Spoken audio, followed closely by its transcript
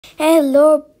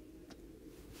Hello,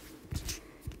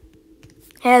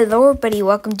 everybody.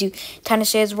 Welcome to Tiny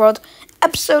Shades World,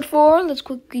 Episode 4. Let's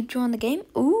quickly join the game.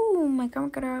 Ooh, my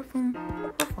comic got out from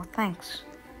before. Thanks.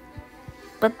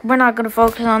 But we're not going to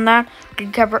focus on that. We're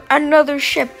going to cover another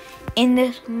ship in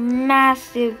this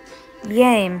massive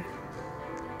game.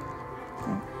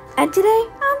 And today,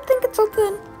 I'm thinking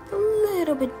something a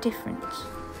little bit different.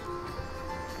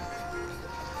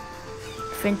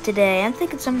 I'm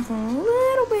thinking something a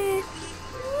little bit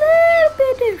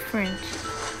different.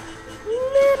 A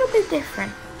little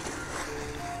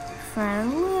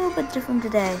bit different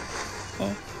today.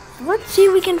 Okay. Let's see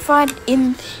what we can find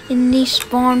in the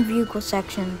spawn vehicle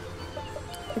section.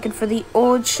 Looking for the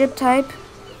old ship type,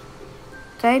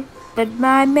 but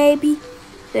maybe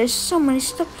there's so many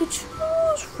stuff to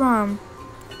choose from.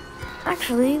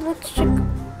 Actually, let's check.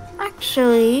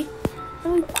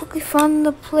 Let me quickly find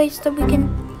the place that we can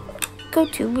go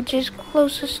to, which is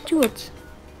closest to it.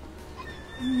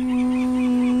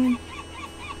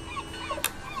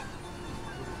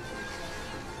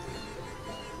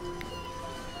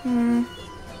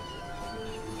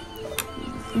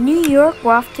 New York,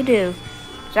 what to do?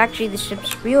 It's actually the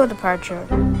ship's real departure.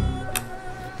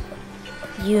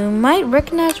 You might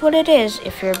recognize what it is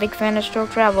if you're a big fan of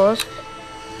stroke travels.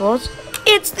 Well,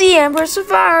 it's the EMPRESS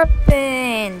of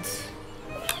Ireland!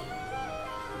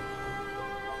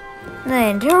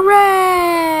 And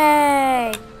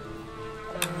hooray!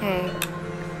 Hey.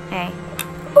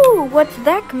 Ooh, what's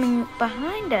that coming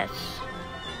behind us?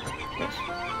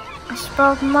 I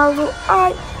spelled my little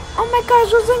eye. Oh my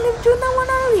gosh, I was thinking of doing that one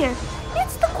earlier.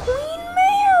 It's the Queen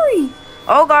Mary!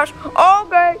 Oh gosh,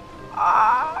 okay.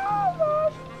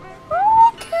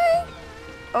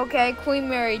 Okay, Queen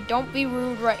Mary, don't be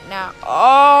rude right now.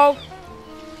 Oh.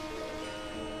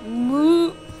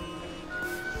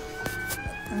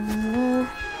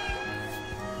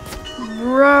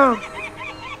 Bro.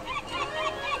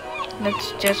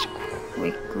 Let's just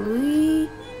quickly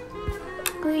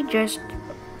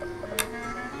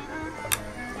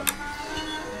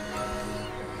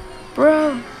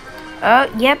Bro.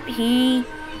 Yep, he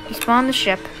spawned the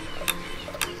ship.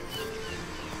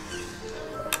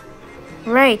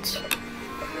 Right.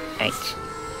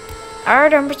 Our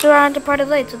numbers are departed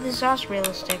late, so this is also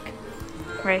realistic.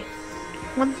 Right.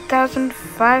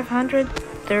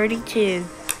 1,532.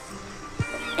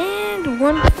 And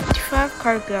 155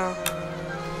 cargo.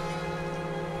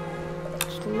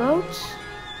 Loads.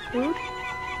 Food.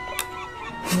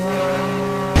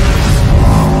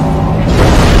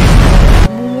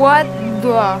 What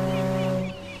the?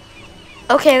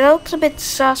 Okay, that looks a bit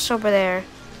sus over there.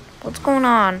 What's going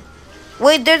on?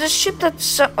 Wait, there's a ship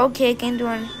that's okay. I can't do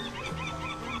anything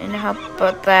to help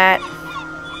about that.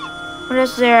 What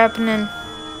else is there happening?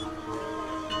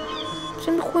 It's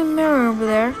in the Queen Mary over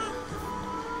there.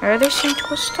 Or they seem to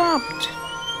have stopped.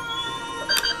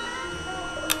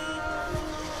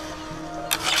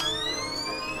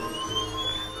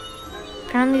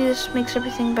 Apparently this makes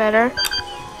everything better.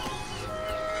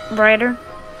 Brighter.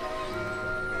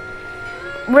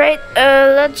 Right,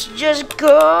 let's just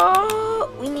go.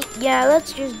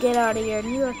 Let's just get out of here.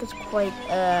 New York is quite,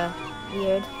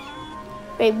 weird.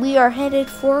 Right, we are headed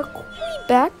for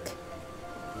Quebec.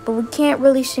 But we can't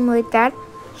really simulate that.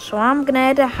 So I'm gonna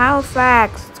head to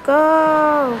Halifax. Let's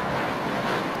go.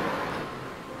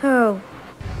 Oh.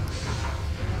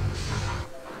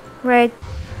 Right.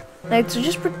 So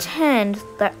just pretend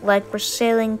that, we're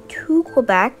sailing to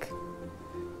Quebec.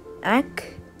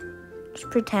 Just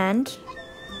pretend.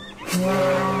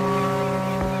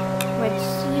 Let's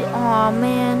see. Aw,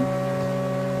 man.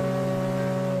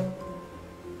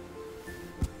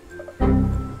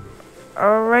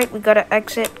 Alright, we gotta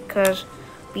exit because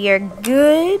we are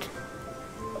good.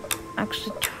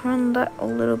 Actually, turn that a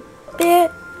little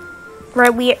bit.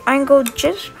 Right, we angled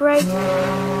just right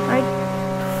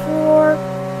for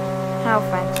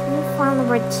Halifax. Let me find the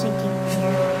right sinking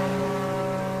here.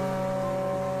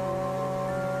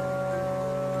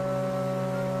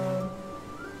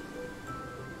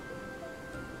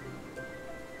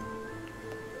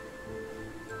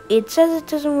 It says it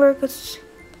doesn't work with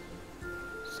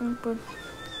simple.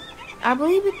 I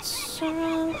believe it's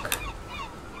sunk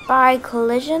by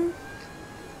collision.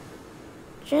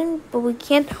 But we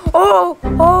can't. Oh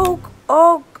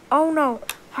no.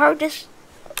 Hardest.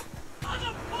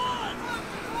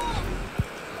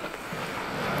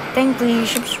 Thankfully, your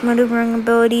ship's maneuvering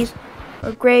abilities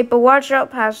are great, but watch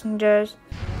out, passengers.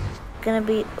 Gonna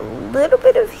be a little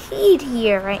bit of heat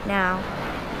here right now.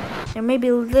 There may be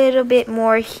a little bit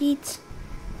more heat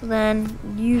than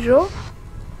usual.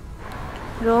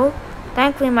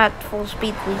 Thankfully, I'm at full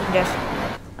speed. We can just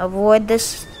avoid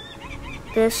this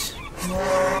this.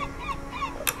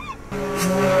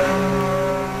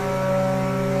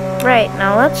 Right,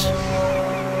 now let's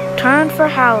turn for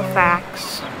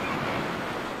Halifax.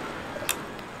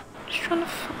 Just trying to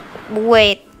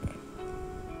wait.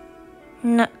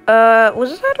 No,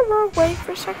 was that a wrong way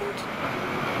for a second?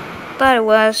 Thought it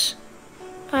was.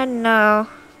 I don't know.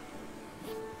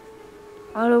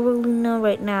 I don't really know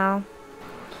right now.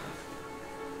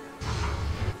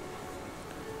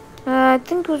 I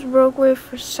think it was rogue way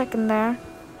for a second there.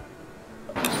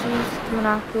 Let's use the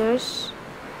binoculars.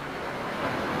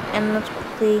 And let's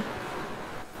quickly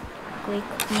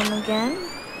come on again.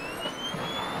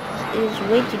 It is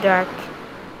way too dark.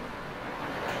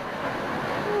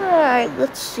 Alright,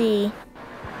 let's see.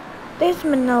 There's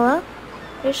Manila.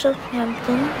 There's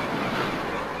Southampton.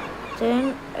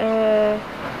 Then, yeah,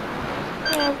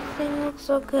 everything looks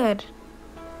so good.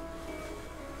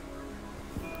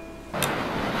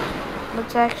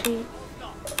 Let's actually...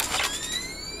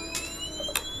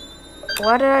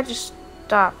 Why did I just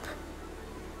stop?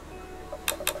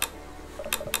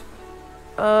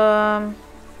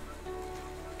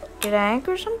 Did I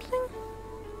anchor something?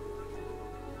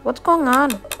 What's going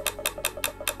on?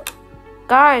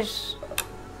 Guys.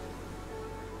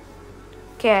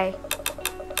 Okay.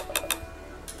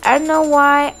 I don't know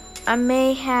why I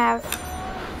may have...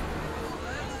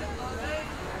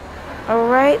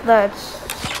 Alright, let's...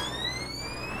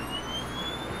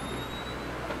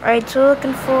 Alright, so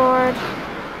looking forward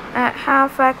at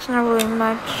Halifax, not really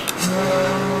much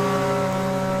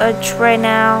right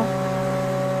now.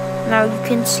 Now you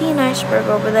can see an iceberg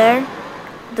over there.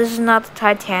 This is not the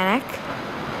Titanic.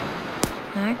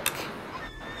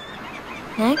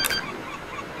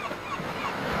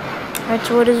 Alright,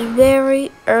 so it is very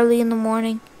early in the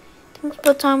morning. I think it's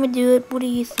about time we do it. What do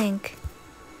you think?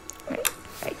 Right.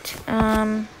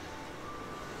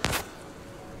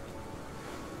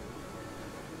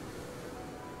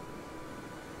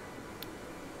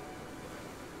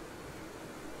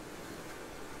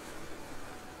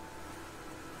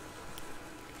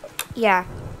 Yeah.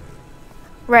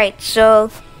 Right,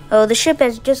 so the ship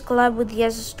has just collided with the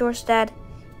SS Storstad,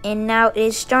 and now it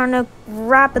is starting to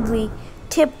rapidly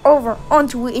tip over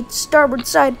onto its starboard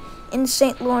side in the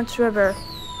St. Lawrence River,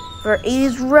 where it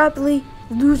is rapidly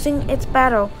losing its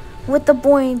battle with the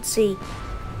buoyancy.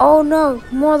 Oh no,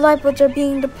 more lifeboats are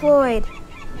being deployed.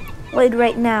 Wait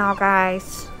right now,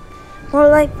 guys. More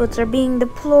lifeboats are being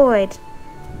deployed.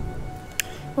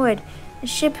 Wait, the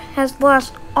ship has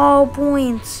lost all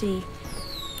buoyancy.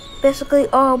 Basically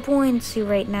all buoyancy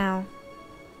right now.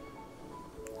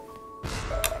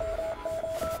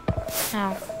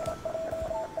 Ow.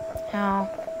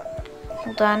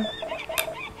 Hold on.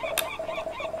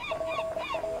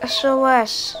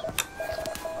 SOS.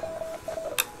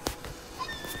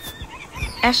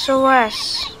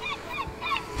 SOS.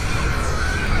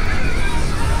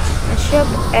 The ship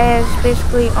is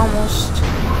basically almost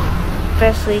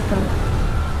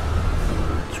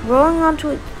it's rolling onto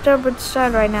its starboard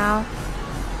side right now.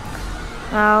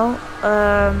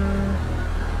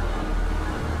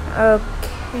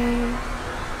 Okay,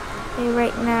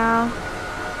 right now.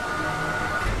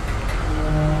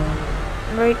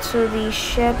 Right, so the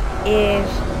ship is...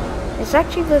 This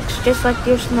actually looks just like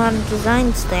the Ocean Land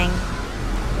Designs thing.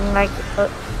 Like,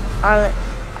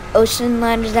 Ocean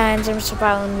Land Designs and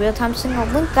Survival in Real Time thing. I'll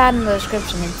link that in the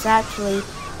description. It's actually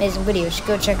amazing video. So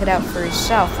go check it out for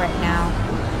yourself right now.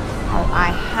 Oh,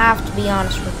 I have to be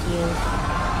honest with you.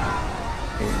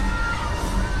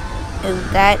 Ooh,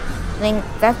 that thing,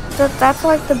 that's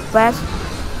like the best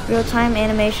real-time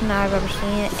animation I've ever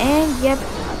seen. And yep,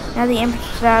 now the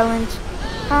EMPRESS of IRELAND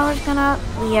power's gone out.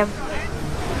 We have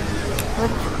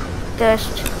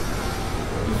just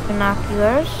these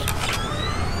binoculars.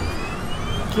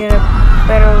 Get a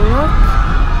better look.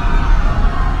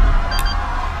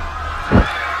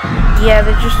 Yeah,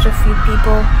 there's just a few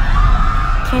people.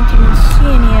 Can't even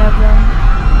see any of them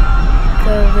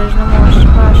because there's no more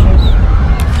splashes.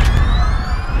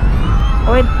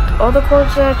 Oh wait, all the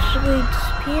clothes actually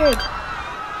disappeared.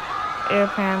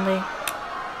 Apparently.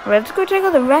 Alright, let's go check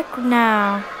out the wreck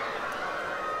now.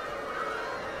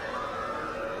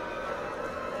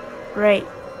 Right.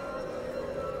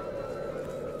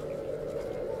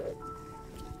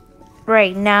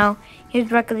 Right, now, here's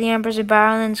the wreck of the EMPRESS of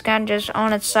IRELAND. It's kind of just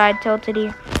on its side, tilted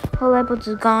here. Whole lifeboat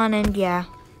is gone, and yeah.